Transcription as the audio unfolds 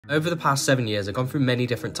Over the past 7 years, I've gone through many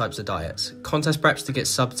different types of diets. Contest preps to get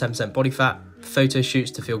sub 10% body fat, photo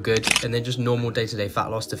shoots to feel good, and then just normal day-to-day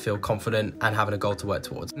fat loss to feel confident and having a goal to work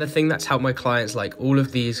towards. And the thing that's helped my clients, like all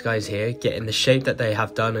of these guys here, get in the shape that they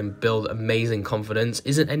have done and build amazing confidence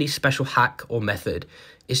isn't any special hack or method.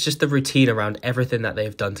 It's just the routine around everything that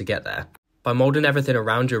they've done to get there. By molding everything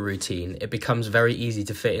around your routine, it becomes very easy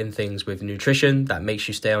to fit in things with nutrition that makes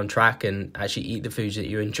you stay on track and actually eat the foods that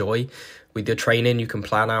you enjoy. With your training, you can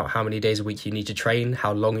plan out how many days a week you need to train,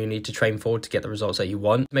 how long you need to train for to get the results that you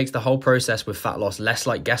want. It makes the whole process with fat loss less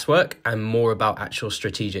like guesswork and more about actual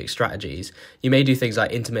strategic strategies. You may do things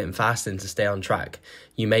like intermittent fasting to stay on track.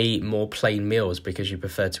 You may eat more plain meals because you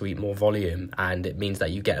prefer to eat more volume, and it means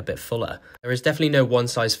that you get a bit fuller. There is definitely no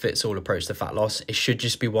one-size-fits-all approach to fat loss. It should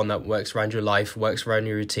just be one that works around your life, works around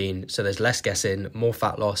your routine, so there's less guessing, more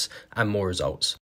fat loss, and more results.